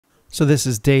So this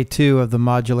is day 2 of the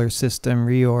modular system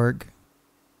reorg.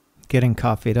 Getting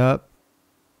coffeeed up.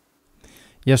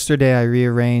 Yesterday I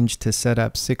rearranged to set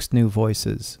up 6 new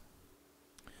voices.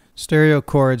 Stereo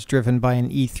chords driven by an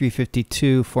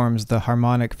E352 forms the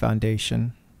harmonic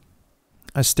foundation.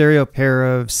 A stereo pair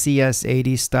of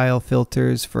CS80 style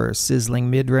filters for sizzling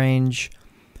mid-range.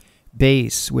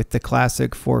 Bass with the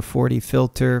classic 440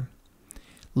 filter.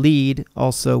 Lead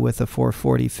also with a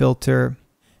 440 filter.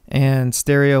 And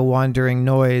stereo wandering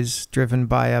noise driven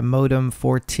by a modem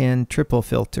 410 triple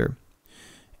filter.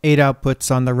 8 outputs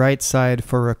on the right side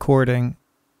for recording,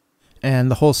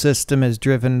 and the whole system is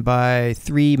driven by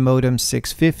 3 modem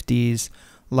 650s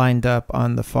lined up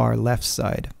on the far left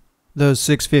side. Those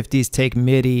 650s take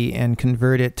Midi and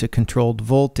convert it to controlled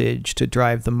voltage to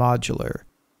drive the modular.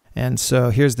 And so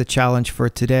here's the challenge for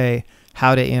today,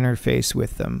 how to interface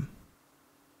with them.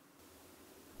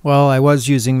 Well, I was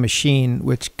using Maschine,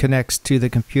 which connects to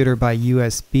the computer by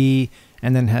USB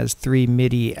and then has 3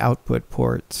 MIDI output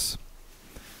ports.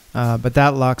 But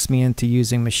that locks me into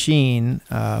using Maschine,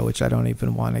 which I don't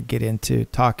even want to get into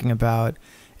talking about,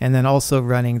 and then also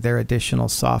running their additional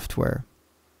software.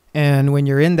 And when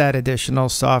you're in that additional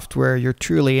software, you're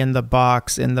truly in the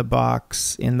box, in the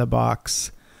box, in the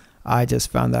box. I just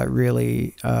found that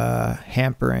really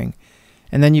hampering.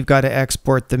 And then you've got to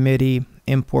export the MIDI,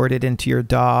 import it into your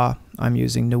DAW. I'm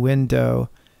using Nuendo,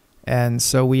 and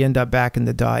so we end up back in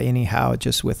the DAW anyhow,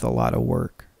 just with a lot of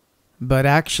work. But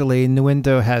actually,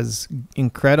 Nuendo has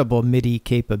incredible MIDI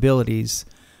capabilities,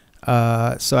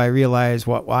 so I realized,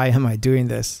 why am I doing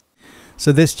this?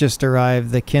 So this just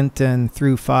arrived, the Kenton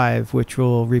through 5, which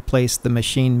will replace the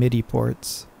Maschine MIDI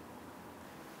ports.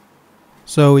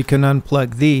 So we can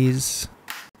unplug these,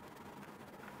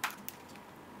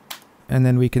 and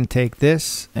then we can take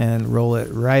this and roll it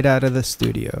right out of the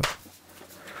studio.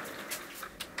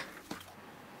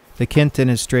 The Kenton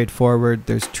is straightforward.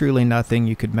 There's truly nothing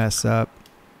you could mess up.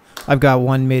 I've got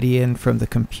 1 MIDI in from the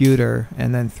computer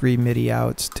and then 3 MIDI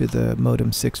outs to the modem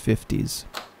 650s.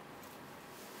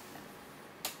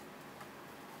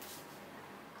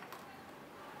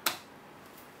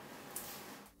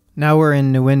 Now we're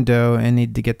in Nuendo and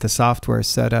need to get the software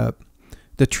set up.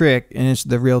 The trick, and it's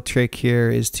the real trick here,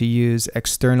 is to use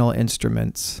external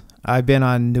instruments. I've been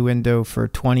on Nuendo for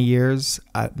 20 years.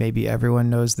 Maybe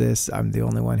everyone knows this. I'm the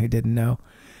only one who didn't know.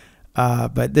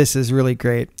 But this is really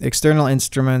great. External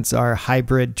instruments are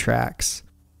hybrid tracks.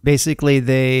 Basically,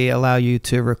 they allow you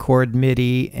to record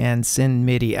MIDI and send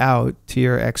MIDI out to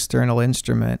your external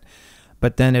instrument.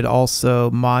 But then it also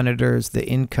monitors the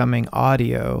incoming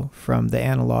audio from the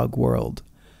analog world.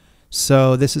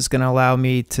 So this is going to allow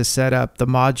me to set up the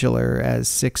modular as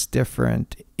 6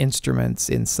 different instruments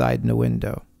inside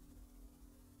Nuendo.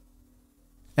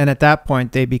 And at that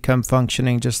point, they become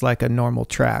functioning just like a normal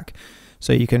track.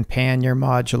 So you can pan your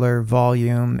modular,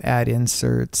 volume, add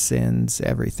inserts, sends,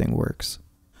 everything works.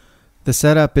 The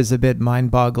setup is a bit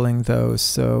mind-boggling though,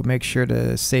 so make sure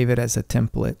to save it as a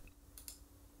template.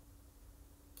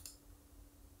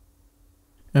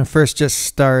 And first, just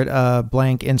start a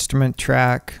blank instrument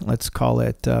track. Let's call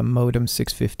it modem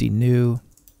 650 new.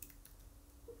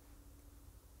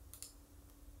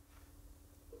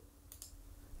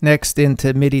 Next,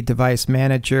 into MIDI device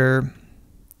manager.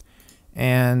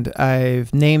 And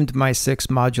I've named my 6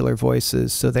 modular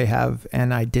voices so they have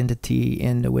an identity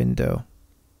in Nuendo.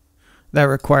 That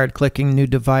required clicking new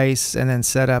device and then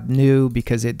set up new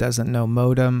because it doesn't know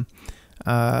modem.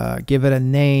 Give it a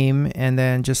name and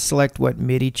then just select what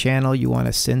MIDI channel you want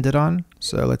to send it on.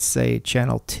 So let's say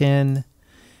channel 10,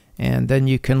 and then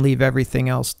you can leave everything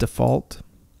else default.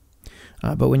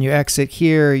 But when you exit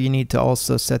here, you need to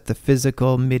also set the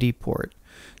physical MIDI port.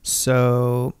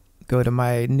 So go to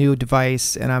my new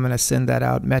device and I'm going to send that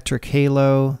out metric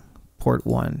halo port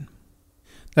 1.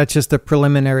 That's just a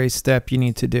preliminary step you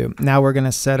need to do. Now we're going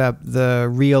to set up the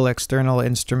real external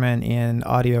instrument in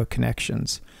audio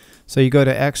connections. So you go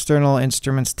to External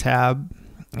Instruments tab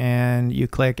and you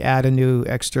click Add a new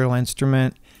external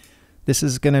instrument. This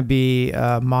is going to be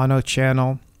a mono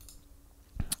channel.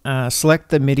 Select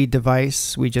the MIDI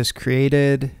device we just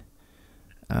created.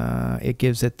 It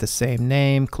gives it the same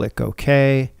name. Click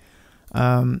OK.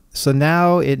 So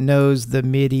now it knows the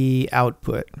MIDI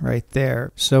output right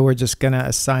there. So we're just going to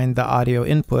assign the audio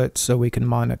input so we can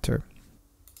monitor.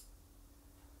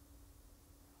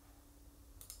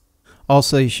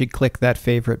 Also, you should click that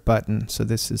favorite button, so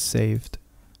this is saved.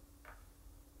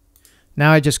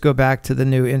 Now I just go back to the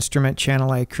new instrument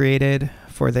channel I created.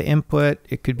 For the input,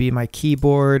 it could be my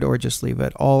keyboard or just leave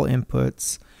it all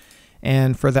inputs.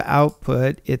 And for the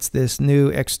output, it's this new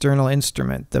external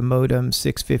instrument, the modem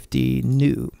 650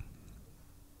 new.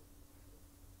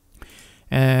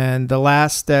 And the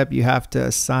last step, you have to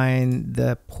assign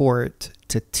the port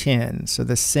to 10. So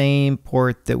the same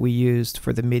port that we used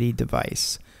for the MIDI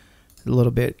device. A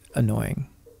little bit annoying.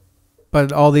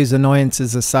 But all these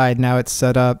annoyances aside, now it's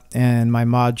set up and my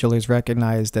module is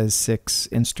recognized as 6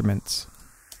 instruments.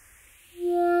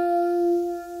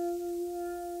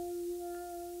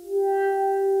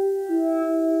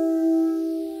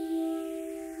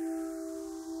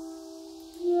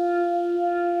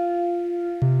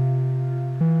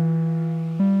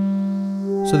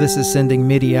 So this is sending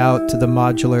MIDI out to the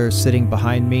modular sitting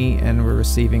behind me, and we're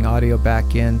receiving audio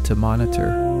back in to monitor.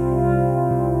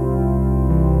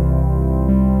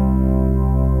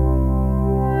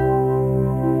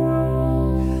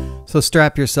 So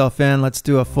strap yourself in, let's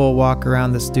do a full walk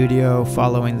around the studio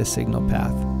following the signal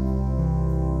path.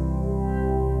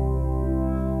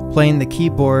 Playing the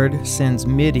keyboard sends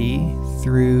MIDI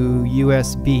through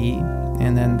USB,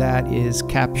 and then that is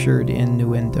captured in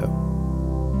Nuendo.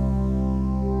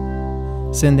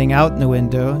 Sending out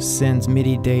Nuendo sends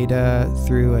MIDI data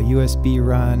through a USB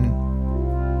run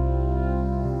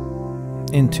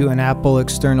into an Apple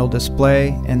external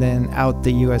display, and then out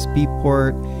the USB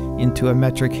port into a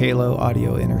Metric Halo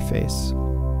audio interface.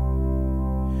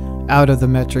 Out of the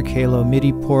Metric Halo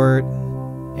MIDI port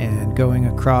and going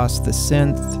across the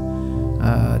synth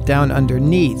down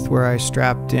underneath where I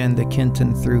strapped in the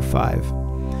Kenton through 5.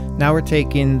 Now we're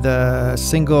taking the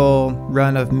single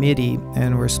run of MIDI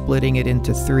and we're splitting it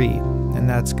into 3, and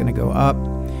that's going to go up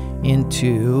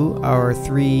into our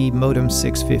 3 modem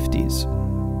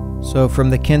 650s. So from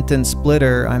the Kenton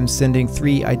splitter, I'm sending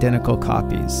 3 identical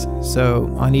copies.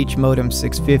 So on each modem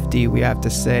 650, we have to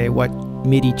say what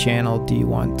MIDI channel do you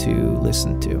want to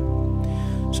listen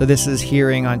to. So this is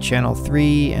hearing on channel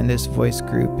 3, and this voice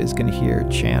group is going to hear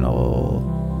channel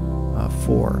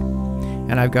 4.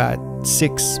 And I've got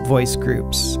 6 voice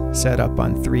groups set up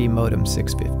on 3 modem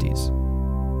 650s.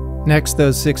 Next,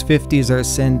 those 650s are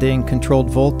sending controlled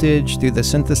voltage through the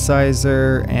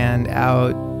synthesizer and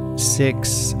out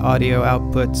 6 audio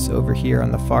outputs over here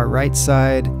on the far right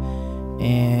side.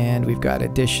 And we've got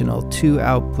additional 2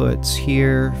 outputs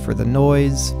here for the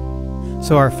noise.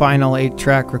 So our final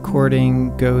 8-track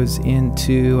recording goes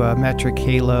into a Metric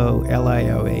Halo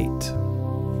LIO8.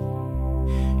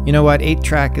 You know what?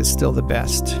 8-track is still the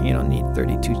best. You don't need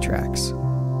 32 tracks.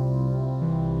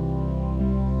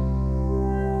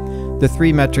 The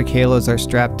 3 Metric Halos are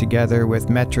strapped together with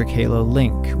Metric Halo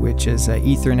Link, which is an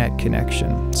Ethernet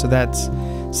connection. So that's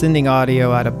sending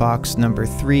audio out of box number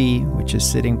 3, which is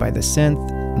sitting by the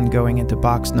synth, and going into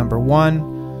box number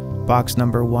 1. Box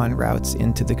number 1 routes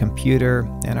into the computer,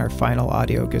 and our final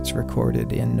audio gets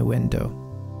recorded in Nuendo.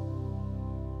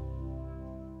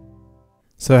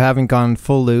 So having gone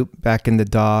full loop back in the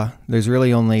DAW, there's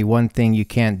really only one thing you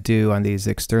can't do on these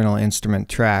external instrument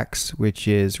tracks, which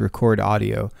is record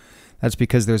audio. That's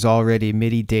because there's already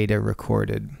MIDI data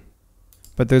recorded.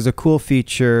 But there's a cool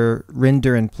feature,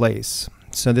 render in place.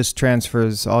 So this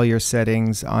transfers all your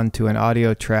settings onto an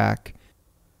audio track.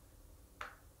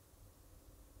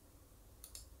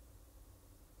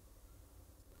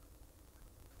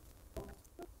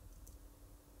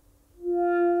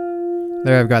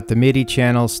 There I've got the MIDI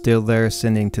channel still there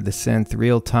sending to the synth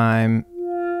real time,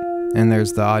 and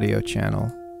there's the audio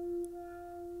channel.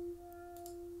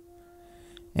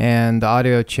 And the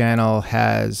audio channel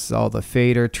has all the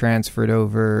fader transferred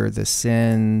over, the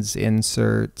sends,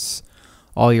 inserts,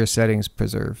 all your settings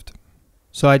preserved.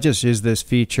 So I just use this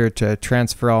feature to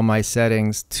transfer all my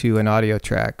settings to an audio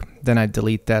track. Then I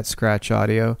delete that scratch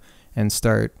audio and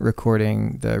start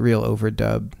recording the real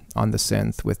overdub on the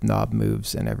synth with knob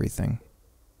moves and everything.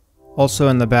 Also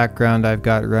in the background, I've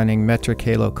got running Metric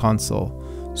Halo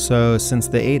Console. So since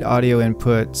the 8 audio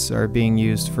inputs are being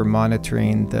used for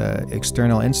monitoring the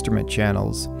external instrument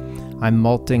channels, I'm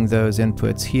multing those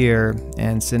inputs here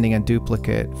and sending a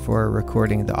duplicate for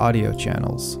recording the audio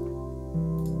channels.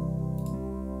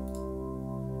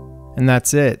 And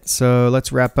that's it. So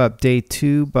let's wrap up day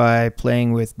 2 by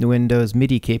playing with Nuendo's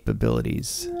MIDI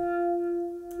capabilities.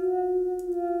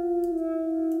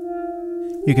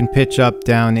 You can pitch up,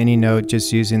 down any note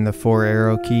just using the 4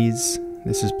 arrow keys.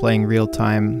 This is playing real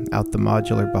time out the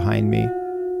modular behind me.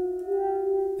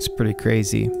 It's pretty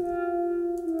crazy.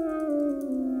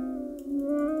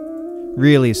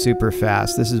 Really super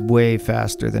fast. This is way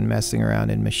faster than messing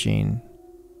around in Maschine.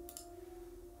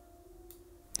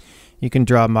 You can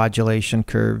draw modulation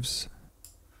curves.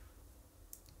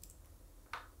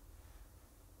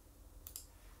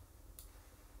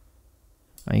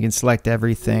 You can select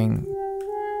everything.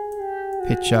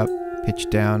 Pitch up, pitch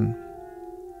down.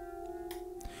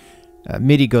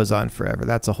 MIDI goes on forever.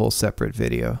 That's a whole separate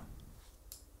video.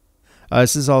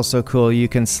 This is also cool. You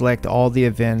can select all the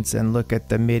events and look at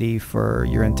the MIDI for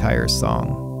your entire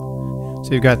song.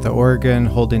 So you've got the organ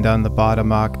holding down the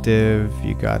bottom octave.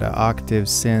 You got an octave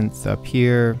synth up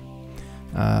here.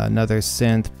 Another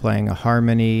synth playing a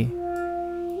harmony.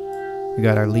 We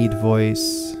got our lead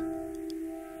voice.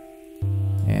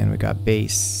 And we got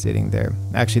bass sitting there.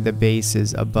 Actually, the bass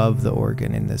is above the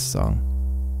organ in this song.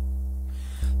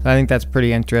 So I think that's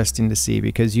pretty interesting to see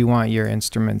because you want your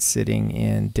instruments sitting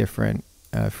in different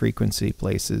frequency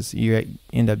places. You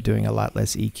end up doing a lot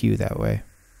less EQ that way.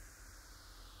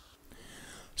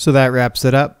 So that wraps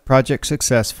it up. Project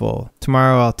successful.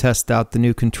 Tomorrow I'll test out the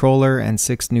new controller and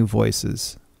 6 new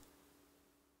voices.